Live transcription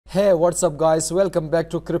Hey, what's up guys, welcome back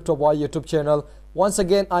to Crypto Boy YouTube channel. Once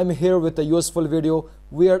again I'm here with a useful video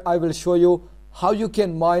where I will show you how you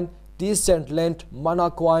can mine Decentraland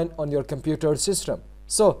Mana Coin on your computer system.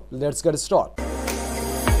 So let's get started.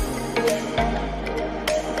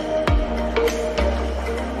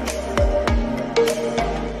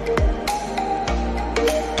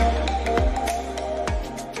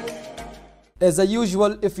 As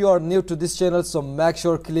usual, if you are new to this channel, so make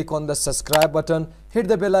sure click on the subscribe button, hit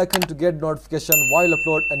the bell icon to get notification while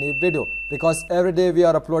upload a new video, because every day we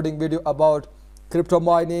are uploading video about crypto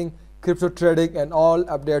mining, crypto trading and all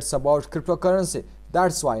updates about cryptocurrency.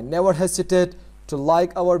 That's why never hesitate to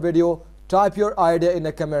like our video, type your idea in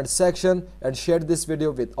the comment section and share this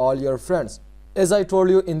video with all your friends. As I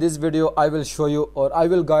told you, in this video I will show you, or I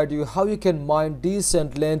will guide you, how you can mine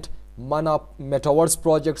Decentraland Mana Metaverse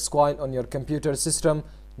project's coin on your computer system,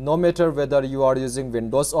 no matter whether you are using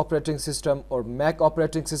Windows operating system or Mac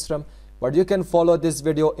operating system, but you can follow this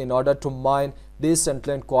video in order to mine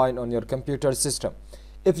Decentraland coin on your computer system.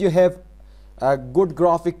 If you have good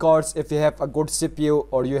graphic cards, if you have a good CPU,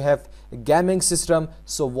 or you have a gaming system,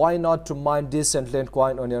 so why not to mine Decentraland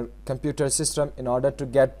coin on your computer system in order to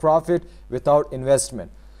get profit without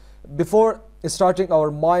investment. Before starting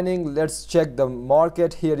our mining, let's check the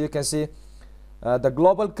market. Here you can see the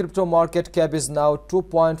global crypto market cap is now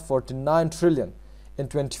 2.49 trillion. In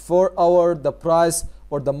 24 hours the price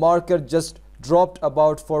or the market just dropped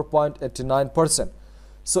about 4.89%.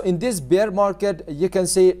 so in this bear market, you can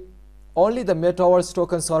see only the Metaverse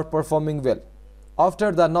tokens are performing well.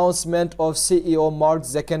 After the announcement of CEO Mark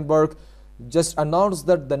Zuckerberg just announced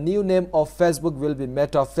that the new name of Facebook will be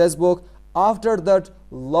Meta Facebook. After that,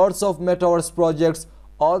 lots of Metaverse projects,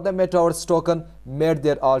 all the Metaverse token made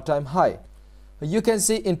their all-time high. You can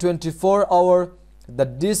see in 24 hours, the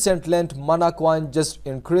Decentraland Mana Coin just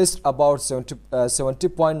increased about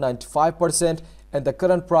 70.95%, and the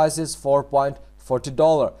current price is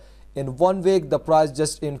 $4.40. In 1 week, the price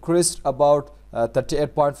just increased about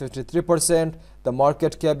 38.53%. The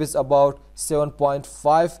market cap is about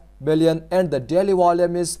 7.5 billion, and the daily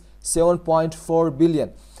volume is 7.4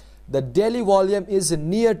 billion. The daily volume is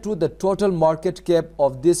near to the total market cap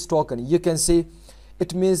of this token. You can see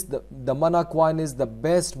it means the Mana Coin is the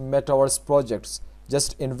best Metaverse projects.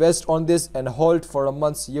 Just invest on this and hold for a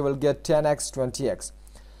month, you will get 10x, 20x.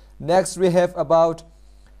 Next we have about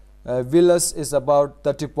Villas is about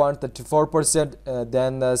 30.34%,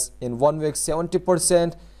 then in 1 week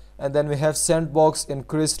 70%, and then we have Sandbox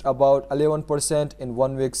increased about 11%, in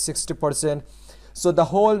 1 week 60%. So the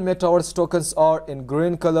whole Metaverse tokens are in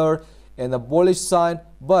green color in a bullish sign.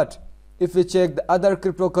 But if we check the other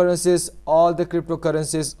cryptocurrencies, all the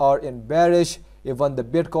cryptocurrencies are in bearish. Even the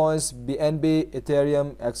Bitcoins, BNB,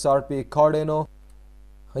 Ethereum, XRP, Cardano.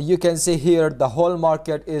 You can see here the whole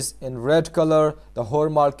market is in red color. The whole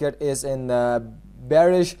market is in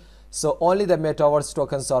bearish. So only the Metaverse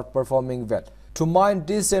tokens are performing well. To mine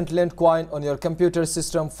Decentraland coin on your computer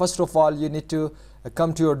system, first of all you need to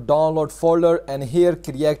come to your download folder and here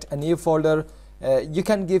create a new folder. You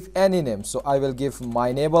can give any name, so I will give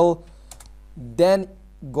Mineable. Then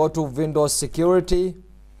go to Windows Security.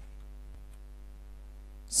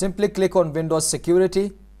 Simply click on Windows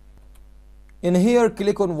Security. In here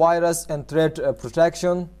click on Virus and Threat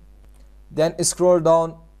Protection. Then scroll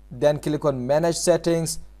down, then click on Manage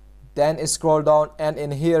Settings. Then scroll down and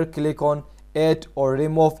in here click on Add or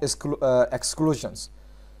Remove Exclusions.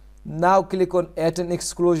 Now click on Add and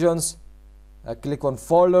Exclusions, click on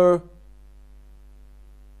Folder.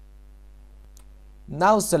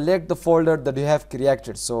 Now select the folder that you have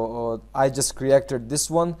created. So I just created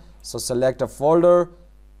this one, so select a folder,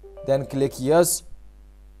 then click Yes.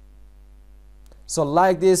 So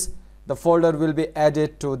like this, the folder will be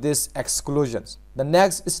added to this exclusions. The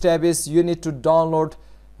next step is you need to download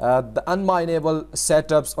the unmineable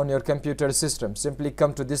setups on your computer system. Simply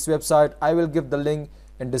come to this website. I will give the link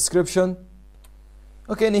in description.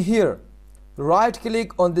 Okay, in here right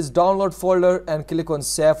click on this download folder and click on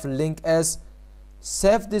Save Link As.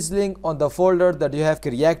 Save this link on the folder that you have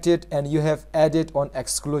created and you have added on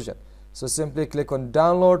exclusion. So simply click on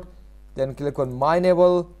download, then click on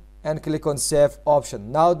Mineable and click on Save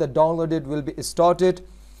option. Now the downloaded will be started.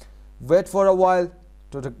 Wait for a while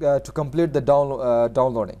to complete the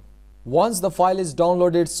downloading. Once the file is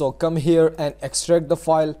downloaded, so come here and extract the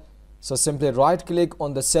file. So simply right click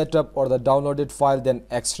on the setup or the downloaded file, then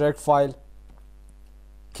extract file.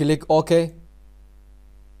 Click OK.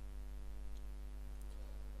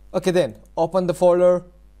 Okay, then open the folder.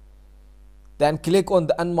 Then click on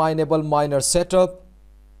the unmineable miner setup.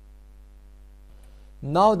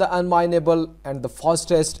 Now the unmineable and the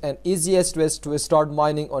fastest and easiest ways to start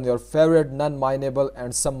mining on your favorite non-mineable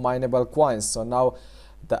and some mineable coins. So now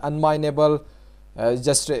the unmineable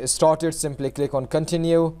just started. Simply click on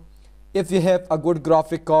continue. If you have a good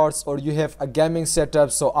graphic cards or you have a gaming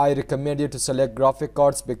setup, so I recommend you to select graphic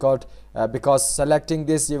cards because selecting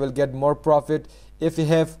this you will get more profit. If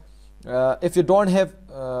you don't have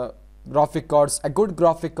graphic cards, a good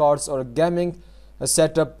graphic cards or a gaming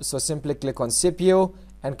setup, so simply click on CPU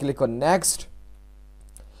and click on next.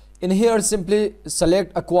 In here simply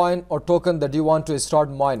select a coin or token that you want to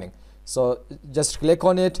start mining. So just click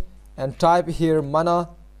on it and type here mana.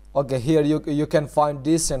 Okay, here you can find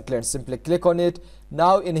Decentraland. Simply click on it.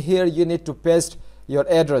 Now in here you need to paste your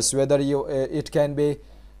address, whether it can be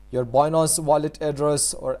your Binance wallet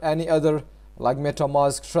address or any other like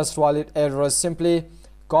MetaMask Trust wallet address. Simply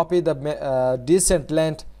copy the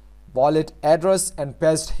Decentraland wallet address and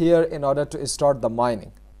paste here in order to start the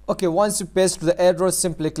mining. Okay, once you paste the address,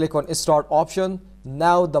 simply click on start option.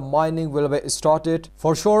 Now the mining will be started.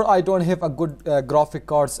 For sure I don't have a good graphic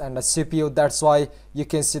cards and a CPU, that's why you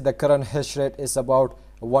can see the current hash rate is about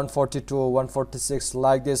 142 146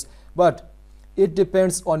 like this, but it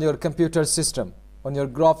depends on your computer system, on your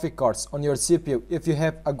graphic cards, on your CPU. If you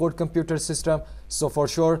have a good computer system, so for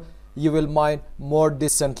sure you will mine more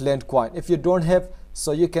Decentraland coin. If you don't have,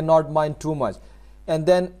 so you cannot mine too much. And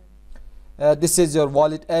then this is your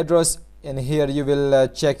wallet address. In here you will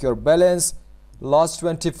check your balance, last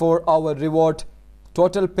 24-hour reward,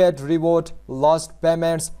 total paid reward, last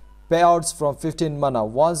payments, payouts from 15 mana.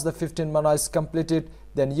 Once the 15 mana is completed,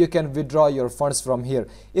 then you can withdraw your funds from here.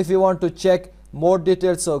 If you want to check more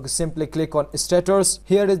details, so simply click on status.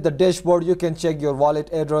 Here is the dashboard. You can check your wallet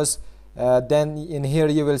address. Then in here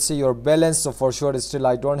you will see your balance. So for sure still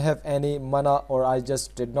I don't have any mana, or I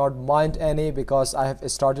just did not mine any because I have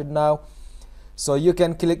started now. So you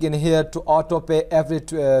can click in here to auto pay every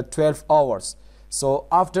 12 hours. So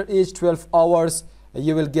after each 12 hours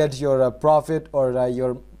you will get your profit or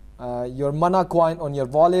your mana coin on your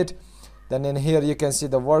wallet. Then in here you can see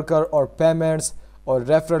the worker or payments or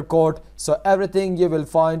referral code. So everything you will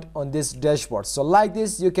find on this dashboard. So like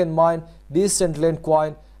this you can mine Decentraland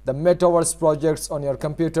coin, the Metaverse projects on your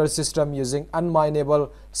computer system using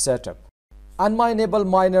unmineable setup. Unmineable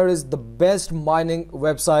miner is the best mining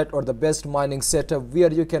website or the best mining setup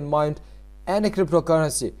where you can mine any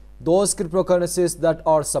cryptocurrency. Those cryptocurrencies that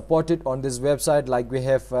are supported on this website, like we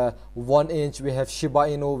have 1inch, we have Shiba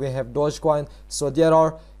Inu, we have Dogecoin. So there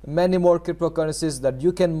are many more cryptocurrencies that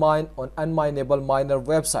you can mine on unmineable miner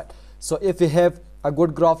website. So if you have a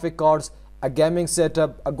good graphic cards, a gaming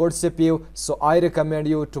setup, a good CPU, so I recommend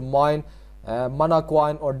you to mine Mana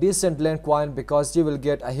Coin or Decentraland Coin because you will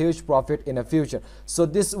get a huge profit in the future. So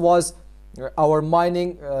this was our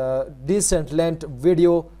mining Decentraland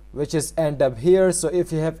video, which is end up here. So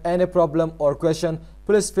if you have any problem or question,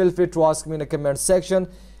 please feel free to ask me in the comment section.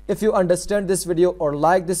 If you understand this video or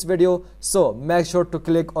like this video, so make sure to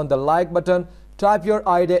click on the like button, type your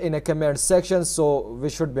idea in a comment section so we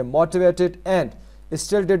should be motivated. And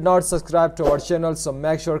still did not subscribe to our channel, so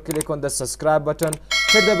make sure click on the subscribe button,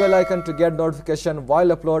 hit the bell icon to get notification while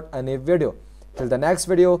upload a new video. Till the next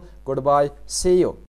video, goodbye, see you.